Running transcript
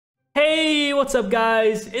Hey, what's up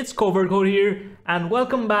guys? It's CovertCode here, and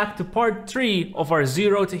welcome back to part 3 of our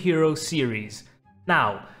Zero to Hero series.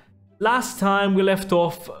 Now, last time we left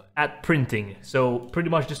off at printing, so pretty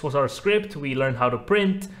much this was our script. We learned how to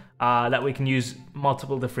print, that we can use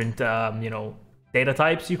multiple different, data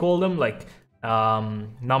types, you call them, like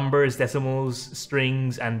numbers, decimals,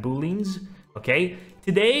 strings, and booleans, okay?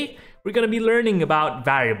 Today, we're gonna be learning about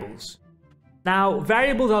variables. Now,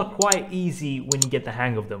 variables are quite easy when you get the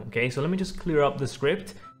hang of them, okay? So let me just clear up the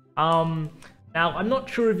script. Now, I'm not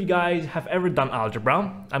sure if you guys have ever done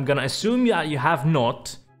algebra. I'm gonna assume that you have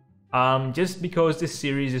not, just because this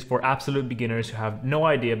series is for absolute beginners who have no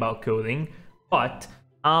idea about coding. But,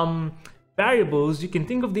 variables, you can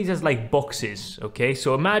think of these as like boxes, okay?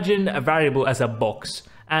 So imagine a variable as a box,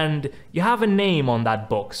 and you have a name on that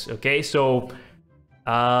box, okay? So,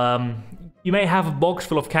 you may have a box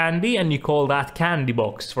full of candy and you call that candy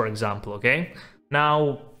box, for example, okay?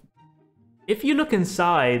 Now, if you look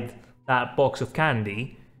inside that box of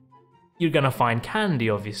candy, you're gonna find candy,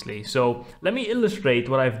 obviously. So let me illustrate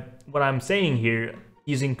what I'm saying here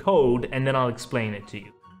using code, and then I'll explain it to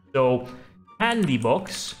you. So candy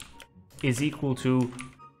box is equal to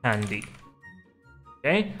candy,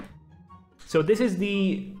 okay? So this is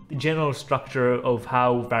the general structure of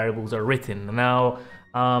how variables are written. Now,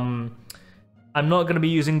 I'm not going to be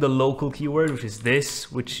using the local keyword, which is this,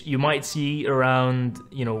 which you might see around,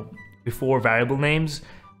 before variable names.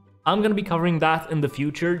 I'm going to be covering that in the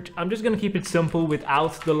future. I'm just going to keep it simple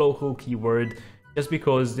without the local keyword, just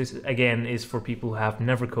because this, again, is for people who have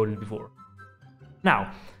never coded before.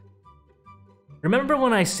 Now, remember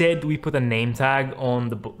when I said we put a name tag on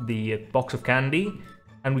the box of candy,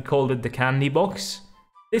 and we called it the candy box?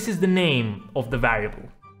 This is the name of the variable,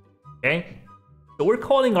 okay? So we're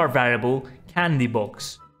calling our variable candy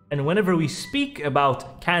box, and whenever we speak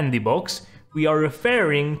about candy box, we are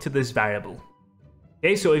referring to this variable.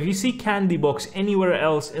 Okay, so if you see candy box anywhere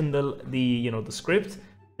else in the script,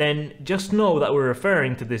 then just know that we're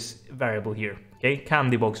referring to this variable here. Okay,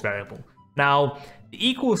 candy box variable. Now, the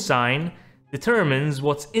equal sign determines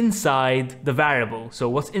what's inside the variable, so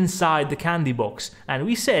what's inside the candy box, and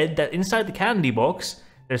we said that inside the candy box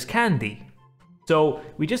there's candy. So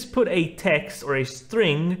we just put a text or a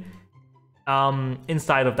string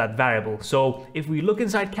inside of that variable. So if we look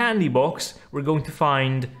inside candy box, we're going to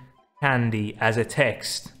find candy as a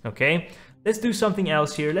text, okay? Let's do something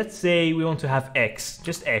else here. Let's say we want to have x,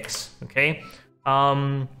 just x, okay?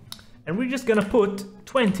 And we're just gonna put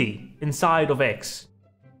 20 inside of x,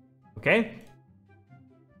 okay?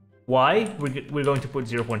 Y, we're going to put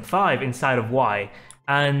 0.5 inside of y.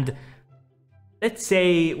 And let's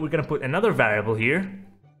say we're gonna put another variable here.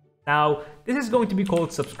 Now, this is going to be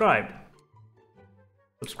called subscribed,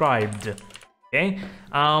 okay?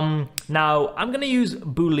 Now, I'm gonna use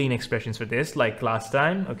Boolean expressions for this, like last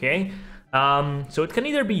time, okay? So it can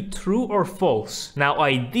either be true or false. Now,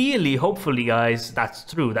 ideally, hopefully, guys, that's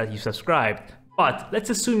true, that you subscribed. But let's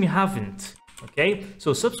assume you haven't, okay?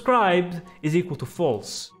 So subscribed is equal to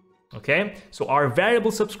false, okay? So our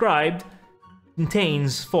variable subscribed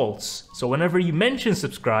contains false. So whenever you mention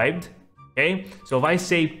subscribed, okay, so if I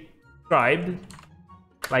say subscribed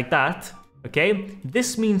like that, okay,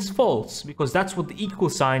 this means false because that's what the equal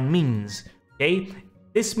sign means, okay?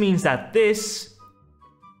 This means that this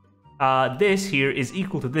here is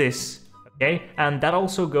equal to this, okay? And that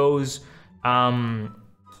also goes,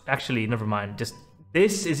 actually, never mind, just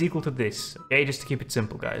this is equal to this, okay? Just to keep it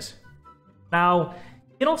simple, guys. Now,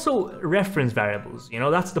 you can also reference variables,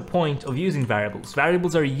 that's the point of using variables.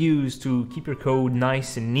 Variables are used to keep your code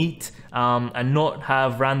nice and neat, and not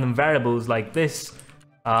have random variables like this,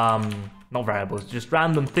 not variables, just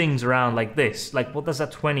random things around like this. Like, what does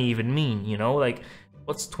that 20 even mean, Like,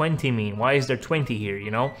 what's 20 mean? Why is there 20 here,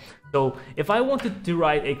 So, if I wanted to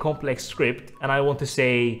write a complex script, and I want to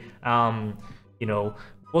say,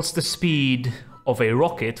 what's the speed of a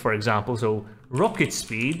rocket, for example, so rocket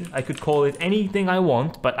speed, I could call it anything I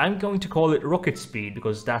want, but I'm going to call it rocket speed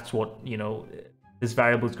because that's what, this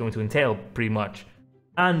variable is going to entail, pretty much.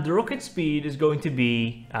 And the rocket speed is going to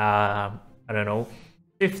be, I don't know,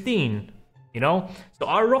 15, So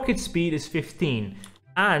our rocket speed is 15,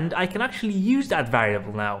 and I can actually use that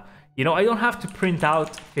variable now. I don't have to print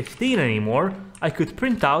out 15 anymore. I could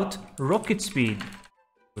print out rocket speed.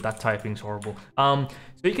 That typing's horrible.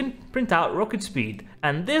 So you can print out rocket speed,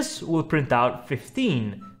 and this will print out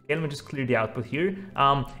 15. Okay, let me just clear the output here.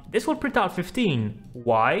 This will print out 15.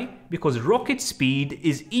 Why? Because rocket speed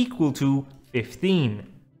is equal to 15.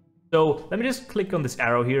 So, 'Let me just click on this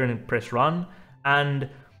arrow here and press run, and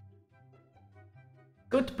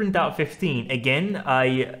going to print out 15. Again,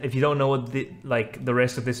 if you don't know what the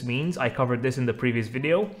rest of this means, I covered this in the previous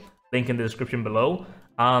video. Link in the description below.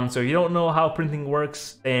 So if you don't know how printing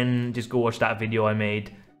works, then just go watch that video I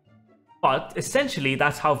made. But essentially,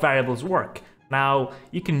 that's how variables work. Now,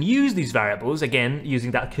 you can use these variables, again,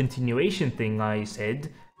 using that continuation thing I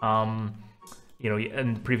said, you know,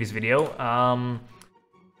 in the previous video.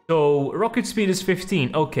 So rocket speed is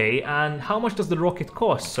 15, okay, and how much does the rocket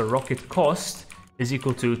cost? So rocket cost is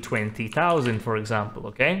equal to 20,000, for example,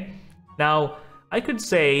 okay? Now, I could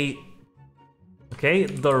say, okay,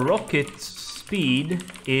 the rocket speed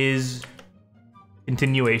is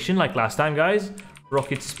continuation, like last time, guys.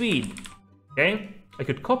 Rocket speed, okay? I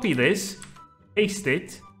could copy this, paste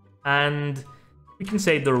it, and we can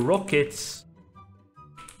say the rocket's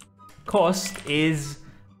cost is,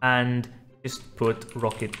 and just put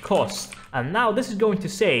rocket cost. And now this is going to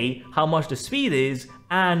say how much the speed is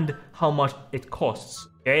and how much it costs,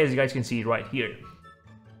 okay, as you guys can see right here.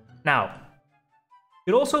 Now,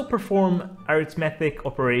 you could also perform arithmetic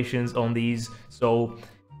operations on these. So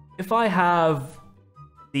if I have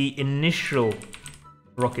the initial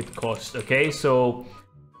rocket cost, okay, so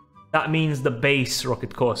that means the base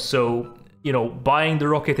rocket cost. So, you know, buying the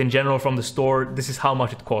rocket in general from the store, this is how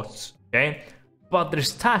much it costs, okay? But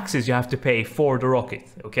there's taxes you have to pay for the rocket,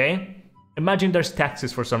 okay? Imagine there's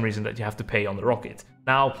taxes for some reason that you have to pay on the rocket.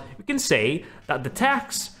 Now, we can say that the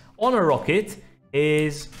tax on a rocket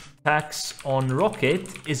is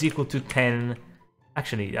equal to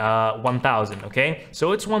 1,000, okay?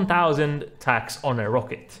 So it's 1,000 tax on a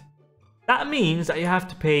rocket. That means that you have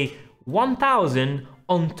to pay 1,000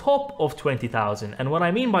 on top of 20,000. And what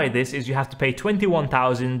I mean by this is you have to pay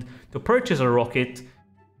 21,000 to purchase a rocket,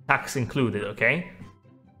 tax included, okay?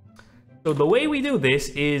 So the way we do this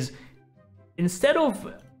is, instead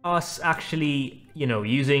of us actually, you know,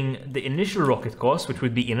 using the initial rocket cost, which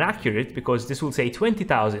would be inaccurate because this will say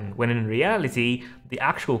 20,000, when in reality, the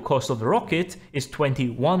actual cost of the rocket is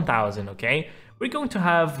 21,000, okay? We're going to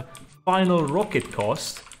have final rocket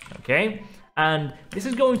cost, okay? And this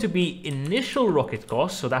is going to be initial rocket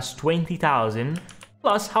cost, so that's 20,000,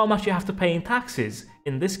 plus how much you have to pay in taxes.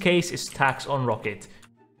 In this case, it's tax on rocket.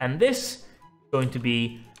 And this is going to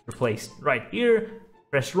be replaced right here.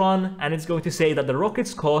 Press run, and it's going to say that the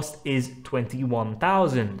rocket's cost is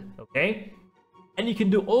 21,000, okay? And you can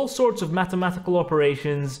do all sorts of mathematical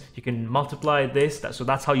operations. You can multiply this, so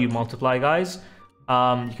that's how you multiply, guys.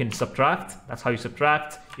 You can subtract, that's how you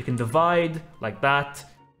subtract. You can divide, like that.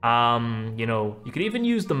 You know, you can even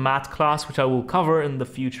use the math class, which I will cover in the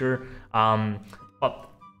future. But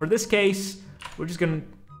for this case, we're just gonna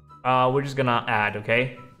add,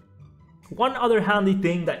 okay? One other handy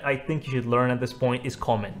thing that I think you should learn at this point is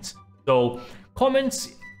comments. So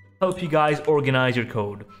comments help you guys organize your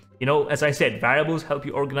code. You know, as I said, variables help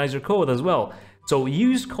you organize your code as well. So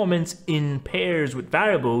use comments in pairs with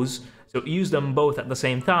variables. So use them both at the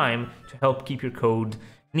same time to help keep your code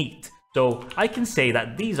neat. So I can say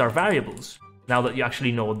that these are variables, now that you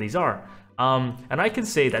actually know what these are. And I can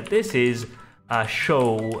say that this is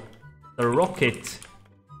show the rocket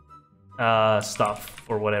stuff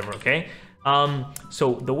or whatever, okay?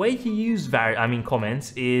 So the way to use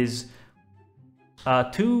comments is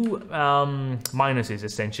two minuses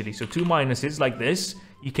essentially. So two minuses like this.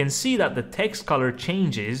 You can see that the text color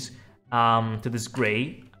changes to this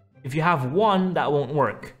gray. If you have one, that won't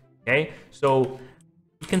work, okay? So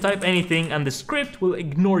you can type anything and the script will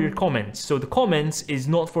ignore your comments. So the comments is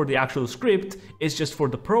not for the actual script, it's just for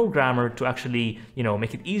the programmer to actually, you know,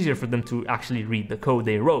 make it easier for them to actually read the code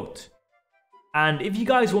they wrote. And if you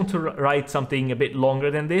guys want to write something a bit longer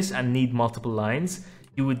than this and need multiple lines,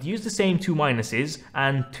 you would use the same two minuses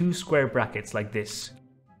and two square brackets like this,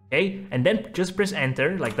 okay? And then just press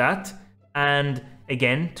enter like that, and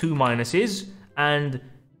again two minuses and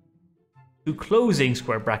two closing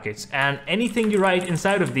square brackets, and anything you write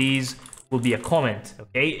inside of these will be a comment,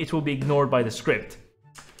 okay? It will be ignored by the script.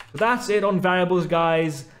 So that's it on variables,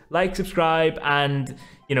 guys. Like, subscribe, and,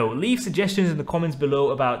 you know, leave suggestions in the comments below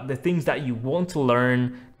about the things that you want to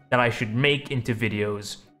learn that I should make into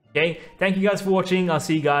videos, okay? Thank you guys for watching. I'll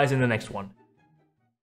see you guys in the next one.